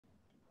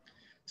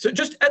So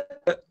just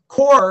at the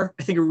core,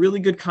 I think a really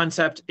good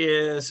concept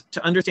is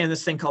to understand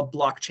this thing called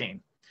blockchain.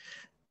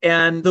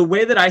 And the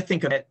way that I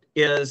think of it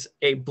is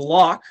a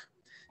block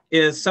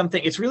is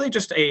something, it's really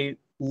just a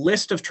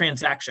list of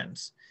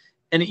transactions.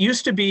 And it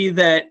used to be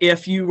that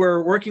if you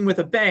were working with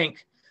a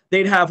bank,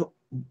 they'd have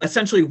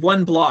essentially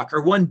one block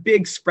or one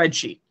big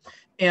spreadsheet.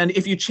 And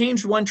if you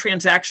changed one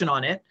transaction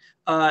on it,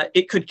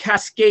 it could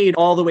cascade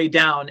all the way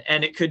down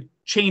and it could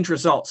change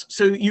results.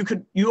 So you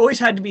always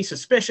had to be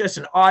suspicious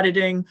and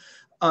auditing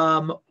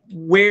how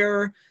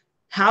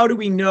do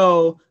we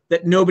know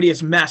that nobody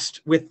has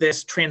messed with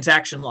this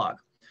transaction log?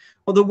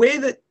 Well, the way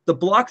that the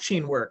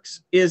blockchain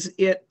works is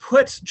it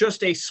puts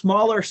just a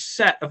smaller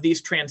set of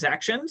these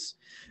transactions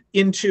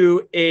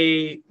into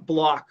a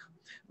block,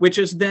 which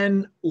is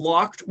then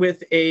locked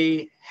with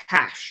a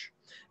hash.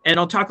 And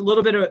I'll talk a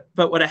little bit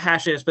about what a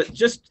hash is, but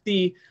just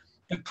the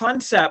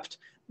concept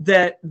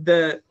that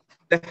the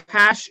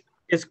hash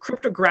is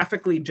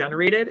cryptographically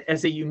generated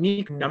as a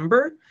unique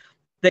number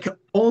that can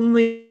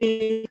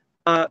only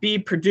be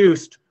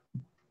produced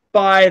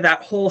by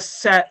that whole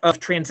set of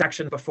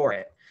transactions before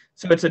it.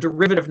 So it's a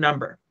derivative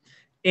number.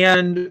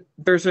 And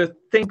there's a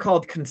thing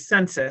called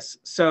consensus.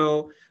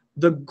 So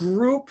the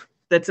group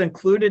that's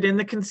included in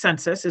the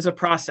consensus is a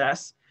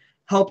process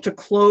help to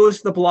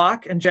close the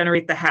block and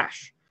generate the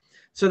hash.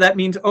 So that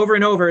means over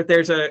and over,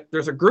 there's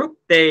a group,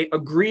 they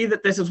agree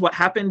that this is what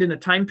happened in a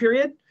time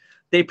period.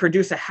 They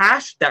produce a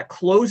hash that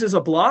closes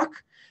a block,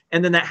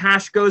 and then that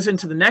hash goes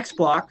into the next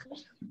block,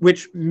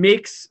 which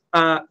makes,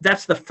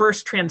 that's the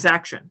first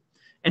transaction.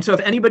 And so if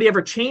anybody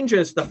ever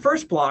changes the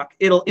first block,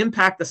 it'll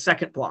impact the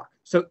second block.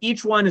 So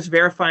each one is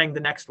verifying the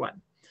next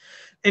one.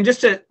 And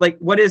just to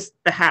what is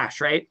the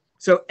hash, right?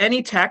 So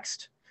any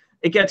text,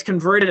 it gets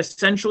converted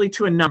essentially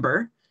to a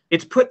number.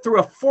 It's put through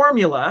a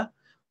formula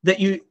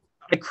that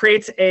it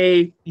creates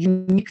a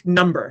unique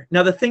number.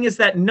 Now, the thing is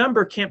that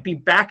number can't be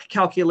back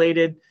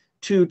calculated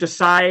to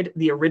decide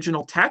the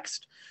original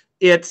text.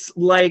 It's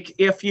like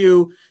if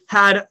you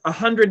had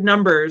 100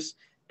 numbers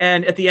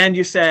and at the end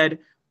you said,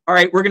 all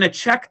right, we're going to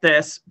check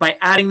this by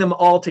adding them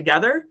all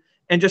together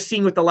and just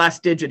seeing what the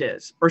last digit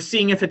is, or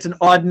seeing if it's an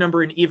odd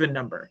number, an even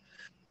number.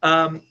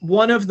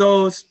 One of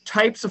those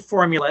types of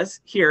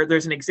formulas here,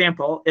 there's an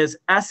example, is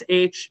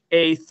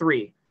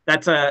SHA3.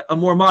 That's a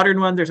more modern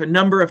one. There's a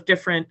number of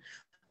different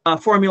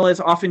formulas,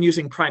 often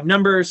using prime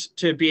numbers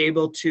to be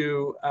able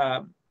to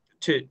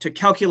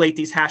calculate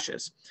these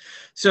hashes.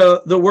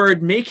 So the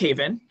word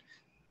MakeHaven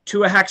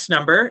to a hex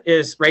number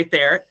is right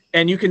there.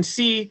 And you can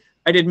see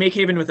I did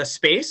MakeHaven with a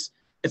space.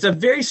 It's a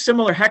very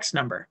similar hex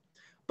number.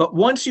 But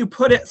once you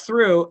put it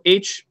through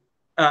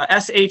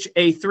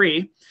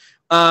SHA3,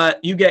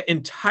 you get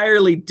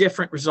entirely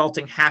different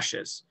resulting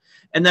hashes.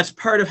 And that's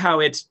part of how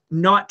it's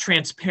not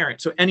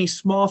transparent. So any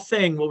small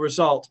thing will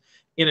result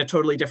in a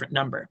totally different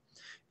number.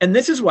 And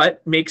this is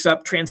what makes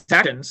up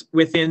transactions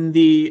within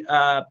the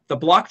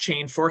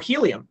blockchain for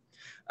Helium.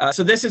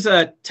 So this is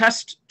a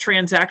test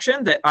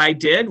transaction that I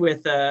did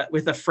with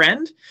a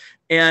friend.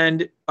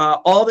 And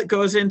all that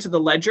goes into the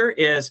ledger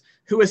is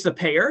who is the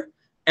payer.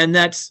 And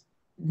that's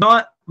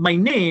not my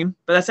name,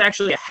 but that's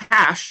actually a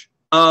hash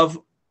of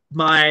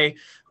my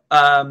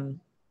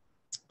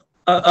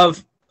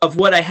of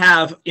what I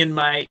have in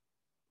my.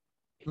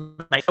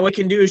 What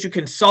you can do is you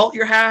can salt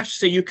your hash,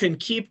 so you can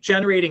keep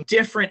generating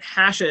different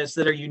hashes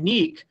that are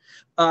unique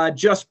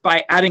just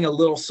by adding a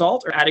little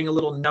salt or adding a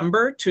little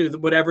number to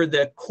whatever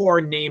the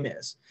core name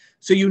is.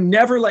 So you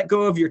never let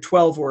go of your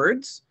 12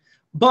 words,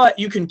 but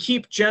you can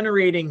keep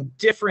generating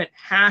different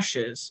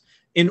hashes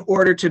in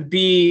order to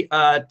be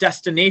a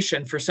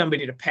destination for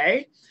somebody to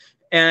pay,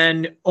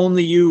 and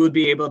only you would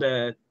be able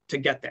to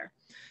get there.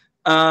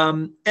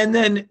 And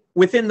then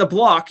within the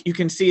block, you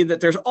can see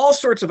that there's all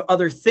sorts of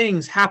other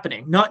things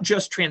happening, not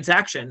just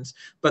transactions,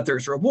 but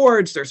there's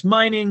rewards, there's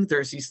mining,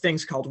 there's these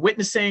things called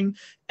witnessing,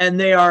 and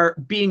they are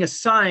being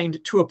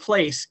assigned to a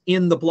place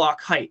in the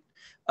block height.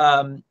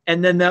 And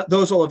then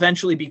those will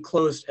eventually be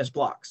closed as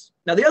blocks.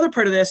 Now, the other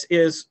part of this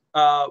is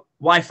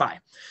Wi-Fi.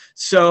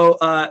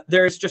 So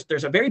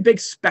there's a very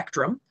big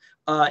spectrum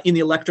in the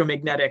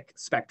electromagnetic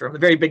spectrum, a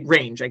very big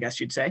range, I guess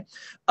you'd say.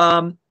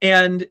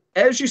 And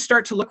as you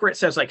start to look where it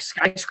says like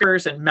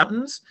skyscrapers and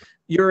mountains,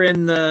 you're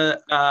in the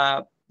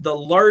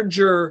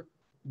larger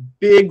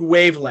big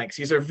wavelengths.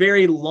 These are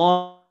very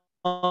long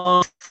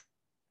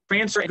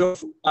transfer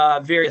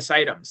of various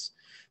items.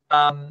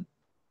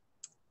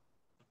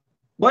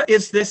 What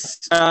is this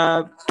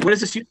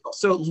useful?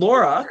 So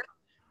LoRa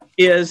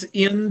is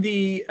in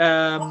the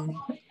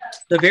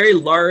very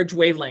large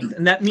wavelength.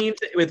 And that means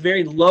that with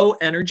very low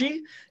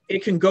energy,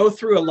 it can go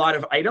through a lot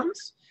of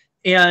items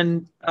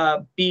and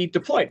be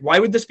deployed. Why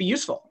would this be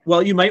useful?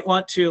 Well, you might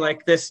want to,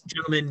 like this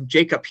gentleman,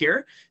 Jacob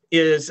here,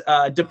 is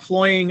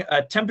deploying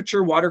a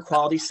temperature water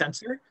quality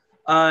sensor.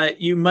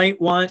 You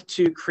might want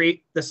to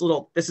create this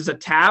is a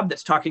tab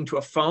that's talking to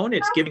a phone.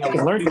 It's giving you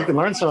can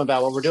learn some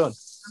about what we're doing.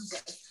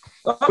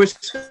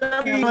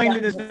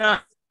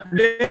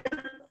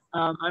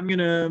 I'm going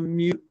to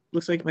mute,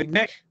 looks like my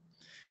neck.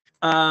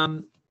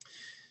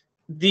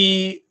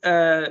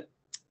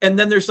 And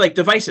then there's like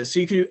devices. So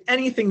you can do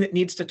anything that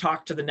needs to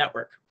talk to the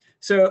network.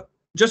 So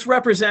just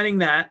representing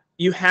that,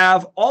 you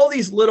have all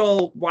these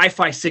little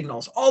Wi-Fi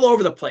signals all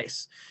over the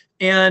place.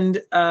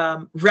 And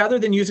rather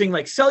than using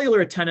like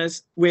cellular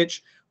antennas,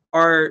 which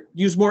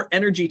use more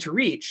energy to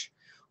reach,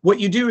 what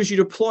you do is you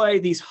deploy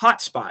these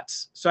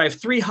hotspots. So I have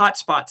 3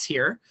 hotspots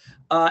here,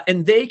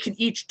 and they can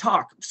each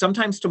talk,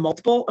 sometimes to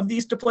multiple of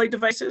these deployed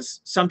devices,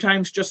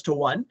 sometimes just to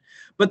one,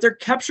 but they're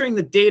capturing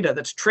the data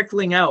that's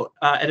trickling out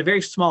at a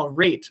very small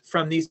rate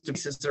from these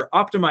devices that are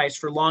optimized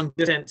for long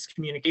distance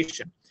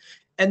communication.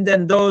 And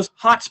then those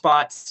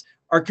hotspots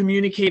are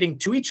communicating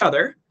to each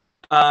other,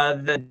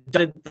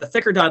 the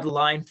thicker dotted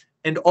line,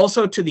 and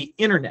also to the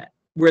internet,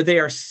 where they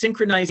are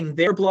synchronizing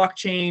their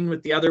blockchain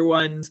with the other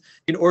ones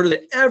in order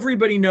that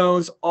everybody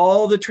knows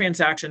all the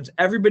transactions,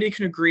 everybody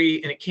can agree,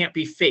 and it can't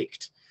be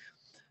faked.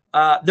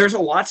 There's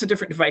lots of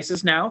different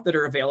devices now that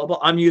are available.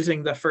 I'm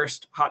using the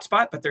first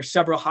hotspot, but there's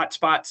several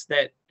hotspots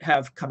that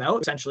have come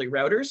out, essentially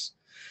routers.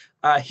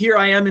 Here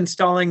I am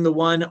installing the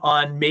one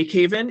on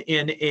MakeHaven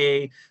in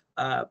a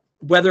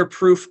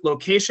weatherproof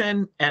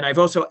location, and I've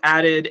also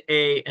added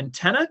an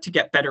antenna to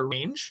get better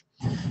range.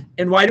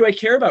 And why do I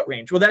care about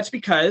range? Well, that's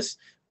because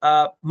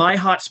my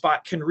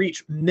hotspot can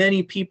reach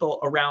many people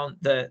around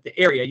the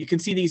area. You can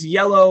see these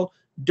yellow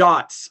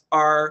dots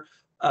are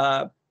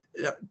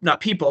not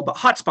people, but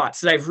hotspots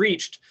that I've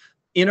reached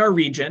in our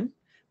region.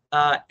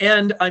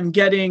 And I'm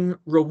getting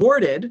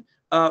rewarded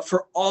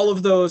for all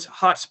of those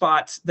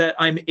hotspots that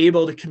I'm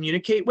able to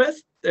communicate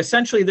with.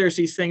 Essentially, there's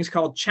these things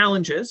called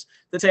challenges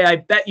that say, I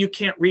bet you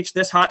can't reach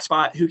this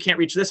hotspot, who can't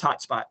reach this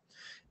hotspot.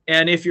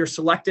 And if you're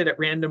selected at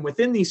random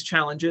within these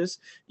challenges,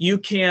 you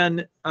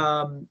can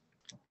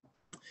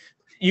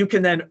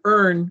then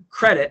earn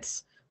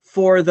credits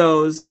for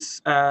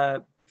those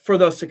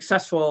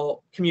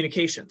successful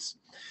communications.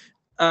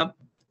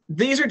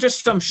 These are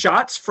just some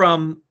shots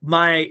from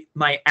my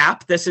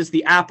app. This is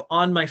the app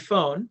on my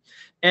phone.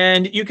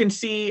 And you can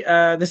see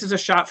this is a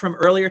shot from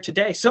earlier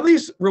today. Some of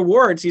these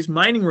rewards, these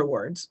mining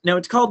rewards, now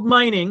it's called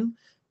mining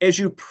as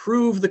you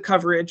prove the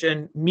coverage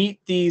and meet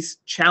these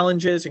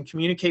challenges and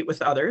communicate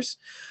with others.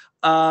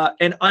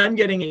 And I'm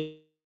getting a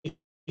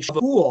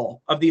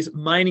pool of these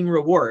mining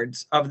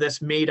rewards of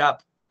this made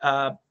up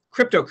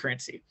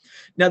cryptocurrency.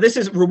 Now this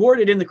is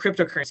rewarded in the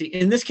cryptocurrency.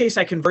 In this case,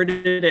 I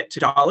converted it to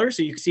dollars,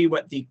 so you can see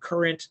what the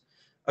current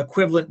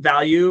equivalent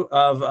value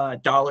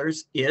of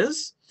dollars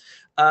is.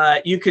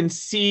 You can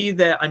see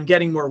that I'm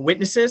getting more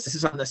witnesses. This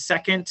is on the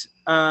second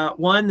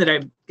one, that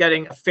I'm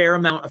getting a fair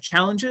amount of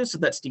challenges, so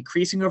that's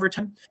decreasing over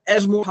time.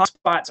 As more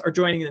hotspots are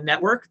joining the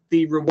network,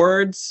 the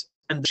rewards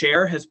and the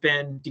share has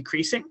been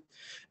decreasing.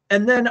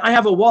 And then I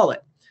have a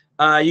wallet.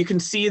 You can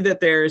see that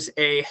there's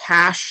a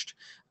hashed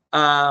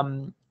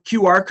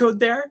QR code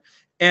there.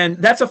 And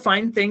that's a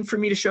fine thing for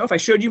me to show. If I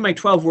showed you my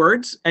 12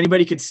 words,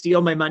 anybody could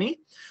steal my money.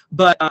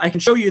 But I can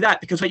show you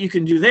that because what you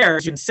can do there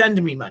is you can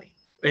send me money,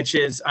 which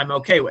is I'm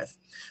okay with.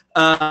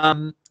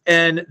 And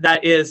that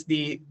is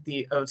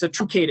it's a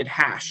truncated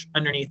hash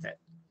underneath it.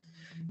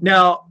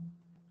 Now,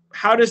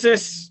 how does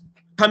this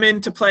come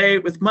into play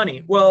with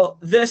money? Well,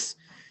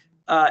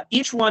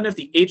 each one of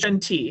the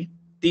HNT,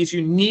 these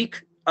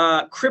unique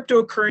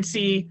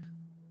cryptocurrency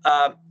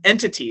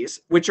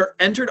entities, which are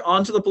entered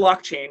onto the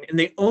blockchain, and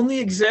they only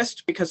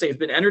exist because they've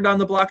been entered on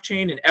the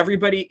blockchain and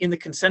everybody in the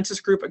consensus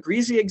group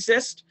agrees they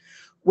exist.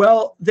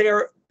 Well, they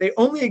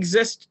only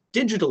exist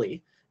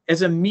digitally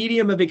as a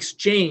medium of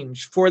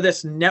exchange for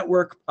this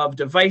network of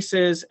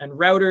devices and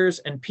routers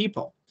and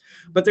people.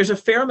 But there's a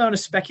fair amount of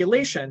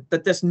speculation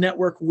that this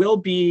network will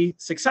be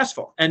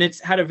successful, and it's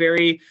had a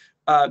very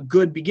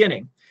good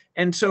beginning.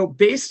 And so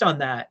based on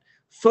that,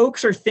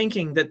 folks are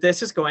thinking that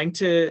this is going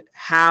to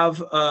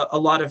have a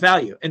lot of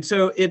value. And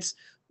so it's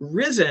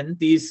risen,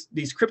 these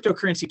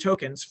cryptocurrency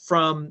tokens,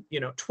 from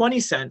 20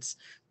 cents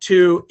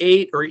to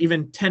 $8 or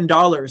even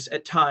 $10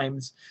 at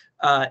times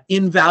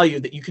in value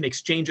that you can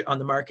exchange it on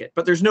the market.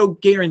 But there's no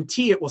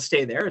guarantee it will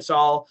stay there. It's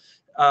all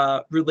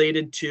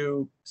related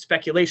to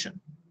speculation.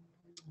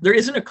 There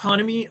is an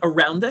economy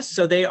around this.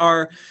 So they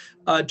are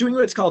doing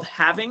what's called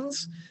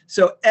halvings.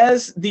 So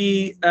as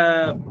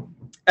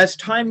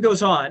time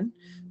goes on,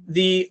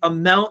 the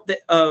amount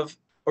of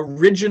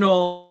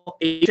original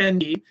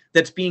HNT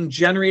that's being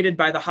generated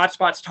by the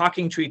hotspots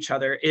talking to each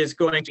other is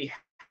going to be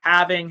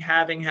having.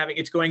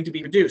 It's going to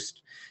be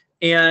reduced.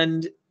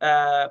 And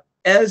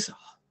as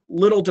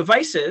little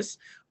devices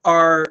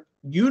are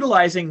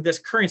utilizing this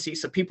currency,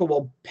 so people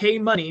will pay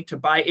money to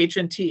buy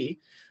HNT,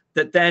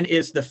 that then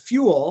is the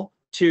fuel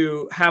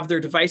to have their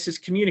devices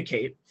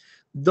communicate,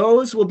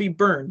 those will be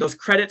burned. Those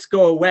credits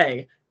go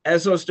away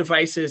as those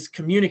devices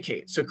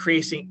communicate, so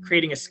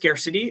creating a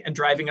scarcity and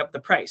driving up the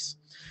price.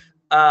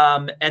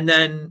 And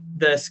then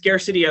the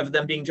scarcity of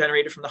them being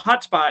generated from the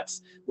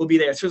hotspots will be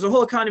there. So there's a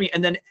whole economy.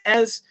 And then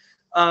as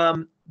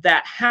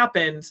that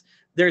happens,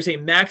 there's a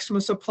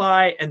maximum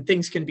supply, and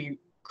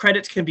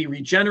credits can be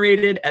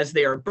regenerated as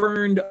they are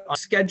burned on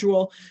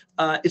schedule.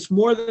 It's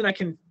more than I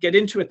can get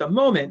into at the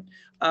moment,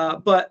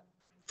 but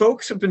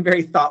folks have been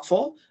very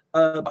thoughtful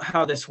about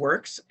how this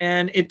works.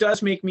 And it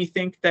does make me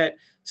think that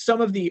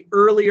some of the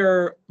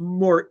earlier,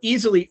 more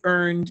easily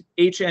earned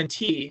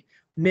HNT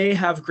may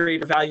have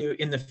greater value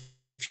in the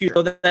future.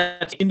 So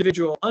that's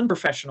individual,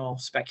 unprofessional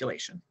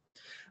speculation.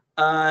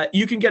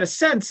 You can get a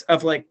sense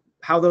of like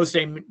how those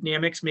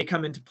dynamics may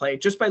come into play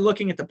just by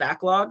looking at the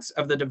backlogs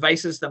of the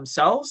devices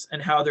themselves and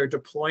how they're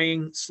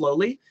deploying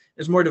slowly.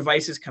 As more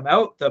devices come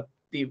out, the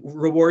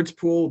rewards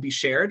pool will be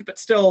shared, but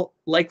still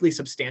likely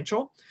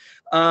substantial.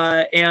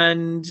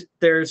 And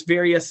there's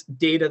various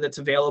data that's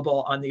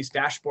available on these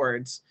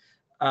dashboards,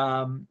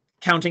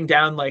 counting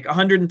down like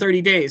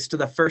 130 days to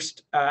the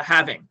first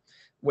halving,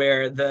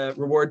 where the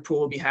reward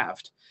pool will be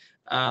halved.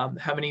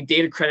 How many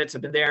data credits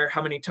have been there,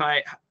 how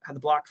the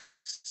blocks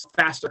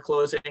fast are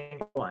closing.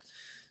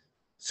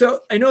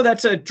 So I know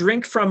that's a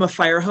drink from a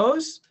fire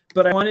hose,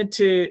 but I wanted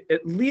to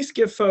at least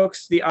give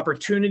folks the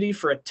opportunity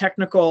for a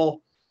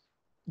technical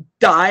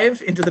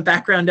dive into the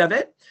background of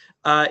it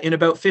in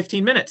about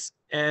 15 minutes.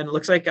 And it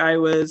looks like I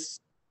was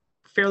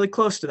fairly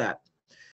close to that.